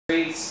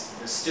streets,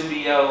 the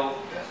studio,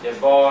 their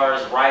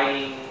bars,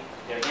 writing,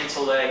 their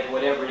intellect,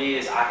 whatever it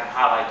is, I can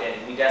highlight that.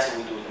 And that's what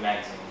we do with the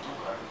magazine.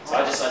 Okay. So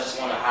I just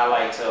want to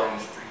highlight.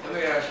 Let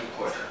me ask you a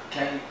question.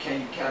 Can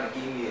you kind of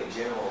give me a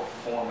general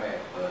format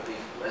of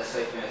if, let's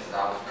say for instance,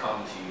 I was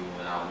coming to you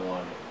and I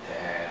wanted to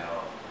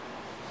have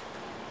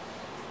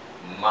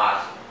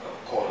my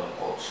quote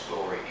unquote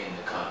story in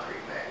the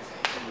Concrete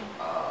magazine.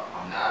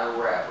 I'm not a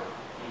rapper.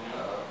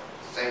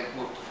 Say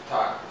with the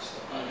photography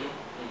stuff.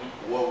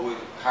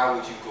 How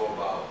would you go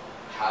about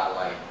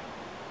highlighting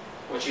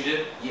what you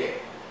do? Yeah.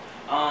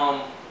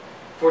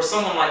 For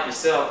someone like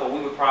yourself, what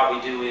we would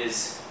probably do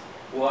is,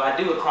 well, I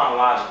do it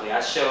chronologically. I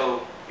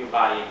show your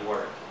body of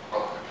work.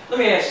 Okay. Let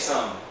me ask you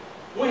something.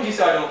 When did you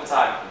start doing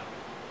photography?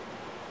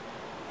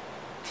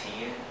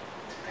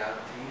 2010.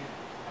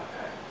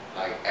 Okay.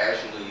 Like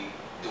actually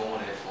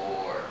doing it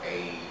for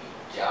a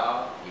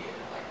job, yeah,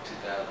 like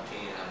 2010.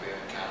 I've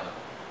been kind of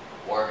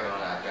working on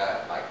it. I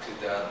got like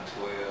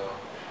 2012.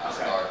 I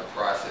started the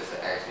process of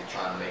actually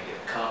trying to make it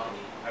a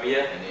company. Oh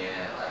yeah? And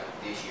then like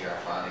this year I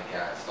finally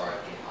started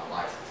getting my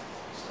licenses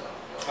and stuff.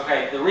 So.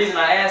 Okay, the reason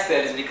I asked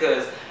that is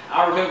because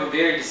I remember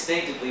very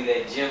distinctively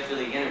that Jim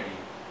Philly interview.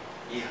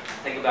 Yeah,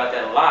 I think about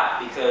that a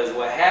lot because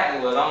what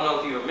happened was, I don't know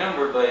if you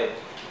remember, but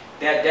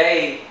that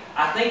day,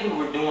 I think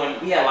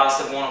we had a lot of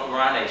stuff going on for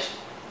Grind Nation.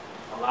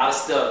 A lot of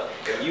stuff.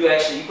 You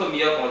put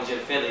me up on Jim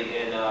Philly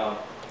and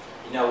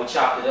you know, we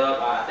chopped it up.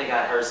 I think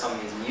I heard some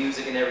of his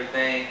music and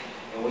everything.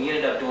 And we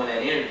ended up doing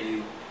that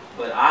interview,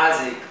 but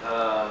Isaac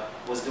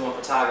was doing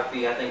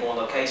photography, I think on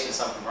location or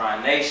something for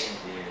Grind Nation.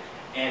 Yeah.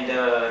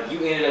 And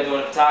you ended up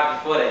doing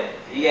photography for that.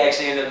 He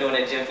actually ended up doing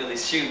that Jim Philly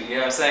shoot, you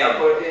know what I'm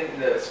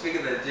saying?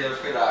 Speaking of Jim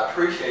Philly, I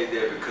appreciate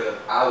that because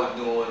I was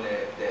doing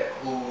that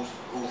who's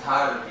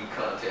hotter to be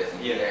contest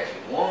and he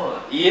actually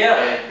won. Yeah.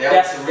 And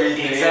that's the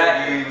reason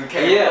exactly. you even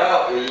came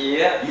out.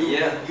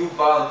 You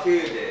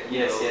volunteered that.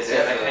 Yes,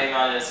 I came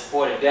out and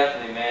supported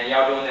definitely, man.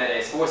 Y'all doing that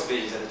at Sports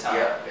Visions at the time.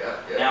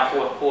 Yeah. Now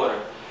fourth quarter.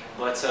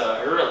 But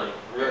early.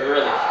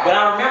 But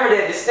I remember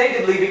that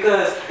distinctively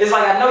because it's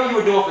like I know you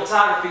were doing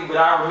photography, but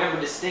I remember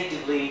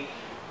distinctively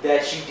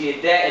that you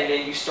did that and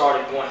then you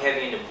started going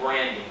heavy into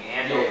branding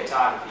and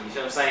photography. You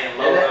know what I'm saying?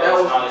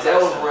 Logos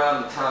that was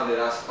around the time that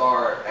I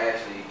started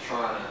actually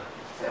trying to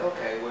say,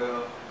 okay,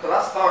 well,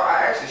 because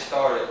I actually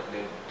started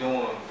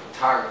doing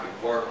photography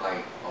work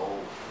like 4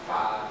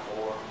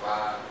 or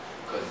 5,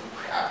 because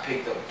I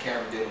picked up a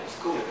camera, did it in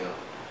school with them.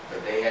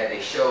 But they had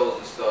their shows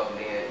and stuff, and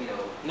then, you know,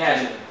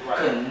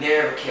 could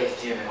never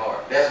catch Jimmy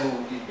Hart. That's who,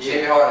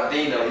 Jimmy Hart and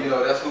Dino, you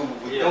know, that's who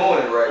was doing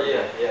it right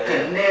there.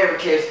 Could never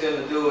catch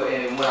them to do it,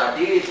 and when I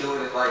did do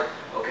it, it's like,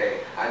 okay,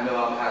 I know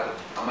I'm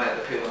gonna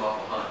have to peel them off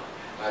 100.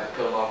 I had to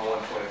peel them off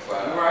 125.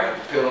 I had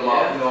to peel them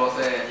off, you know what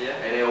I'm saying?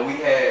 Yeah. And then we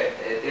had,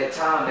 at that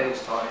time, they were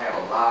starting to have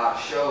a lot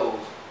of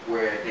shows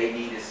where they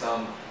needed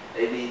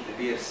they needed to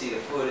be able to see the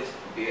footage,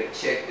 be able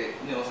to check that,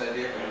 you know what I'm saying,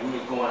 different. And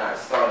we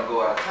was starting to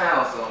go out of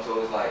town, so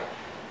it was like,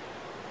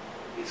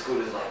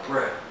 Scooter's like,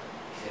 bruh,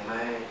 he said,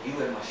 man, you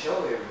in my show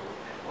everywhere.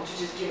 Why don't you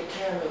just get a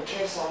camera and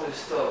catch some of this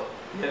stuff?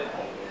 Yeah.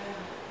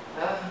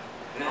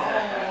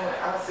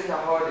 I don't see how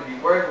hard to be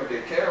working with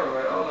the camera,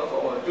 man. I don't know if I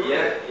want to do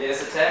that. Yeah,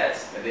 it's a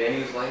task. And then he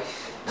was like,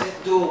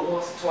 just do it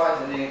once or twice,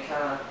 and then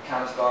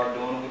kind of started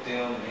doing it with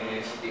them, and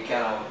it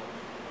kind of,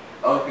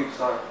 other people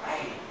started,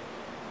 hey,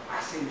 I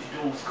see what you're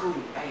doing with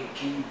Scooter. Hey,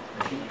 can you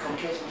come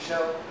catch my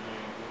show?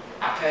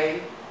 I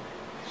paid.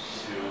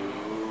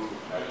 Shoot.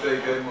 I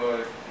take that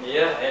money.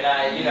 Yeah,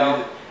 and you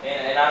know,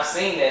 and I've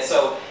seen that.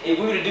 So if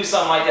we were to do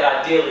something like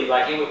that, ideally,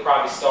 like it would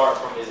probably start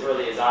from as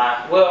early as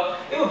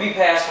it would be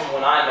past from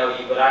when I know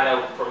you, but I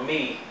know for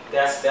me,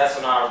 that's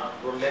when I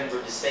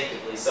remember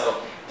distinctively.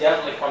 So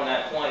definitely from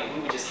that point,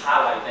 we would just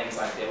highlight things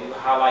like that. We would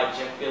highlight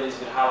Jim Phillies,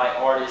 we would highlight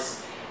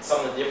artists,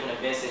 some of the different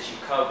events that you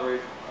covered,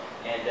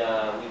 and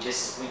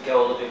we go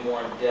a little bit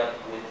more in depth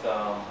with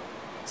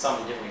some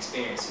of the different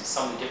experiences,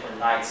 some of the different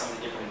nights, some of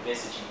the different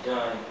events that you've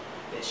done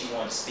that you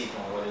want to speak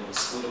on, whether it was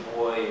Scooter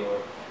Boy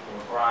or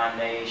Grind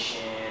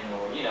Nation,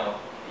 or, you know,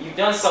 you've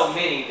done so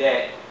many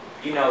that,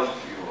 you know,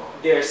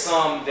 there's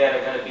some that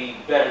are going to be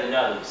better than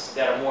others,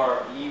 that are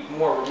more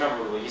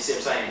memorable, you see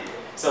what I'm saying?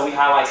 So we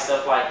highlight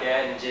stuff like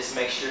that and just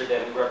make sure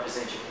that we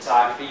represent your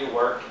photography, your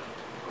work,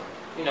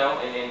 you know,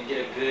 and then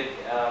get a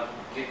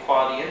good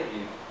quality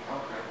interview.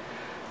 Okay.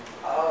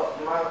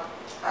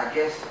 I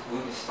guess we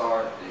can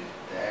start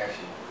the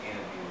actual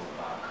interview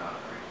about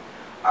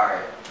Concrete.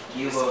 Alright,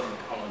 give up.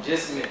 Hold on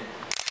just a minute.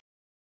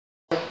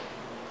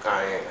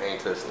 I ain't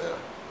touched now.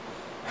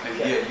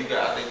 Yeah, you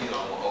got, I think you know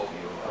I'm gonna open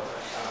you up.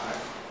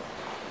 Alright.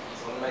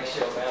 Just want to make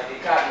sure, man. I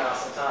get cotton out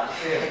sometimes.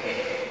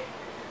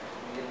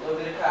 Get a little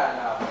bit of cotton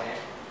out, man.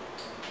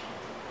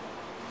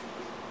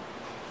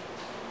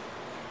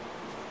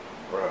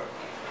 Bro.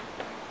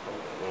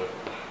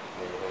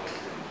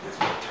 This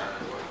one turn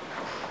away.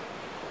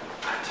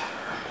 I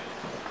turn.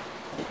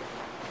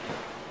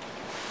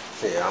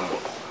 Yeah, I'm gonna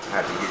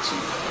have to get you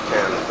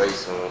down the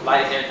face on.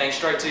 Light everything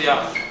straight to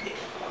y'all.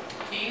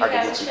 Do you have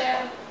a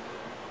shower?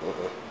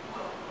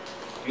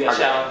 You got a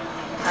shower?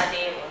 I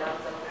did when I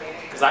was over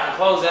there. Cause Because I can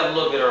close that a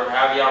little bit or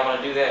however y'all want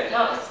to do that.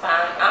 No, it's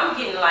fine. I'm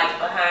getting like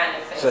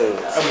behind the Same.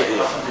 scenes.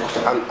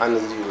 I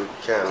need you to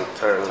kind of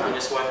turn. Turn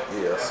this way?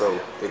 Yeah, so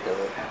it can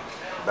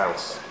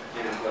bounce.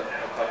 Okay.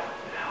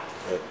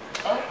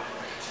 Oh.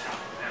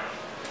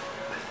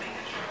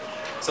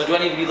 So do I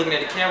need to be looking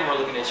at the camera or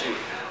looking at you?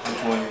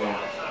 Which one you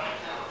want?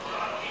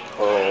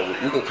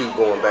 You can keep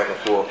going back and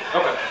forth.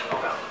 Okay.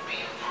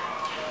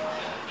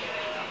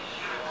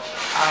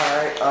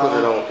 Alright, Put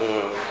it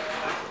on.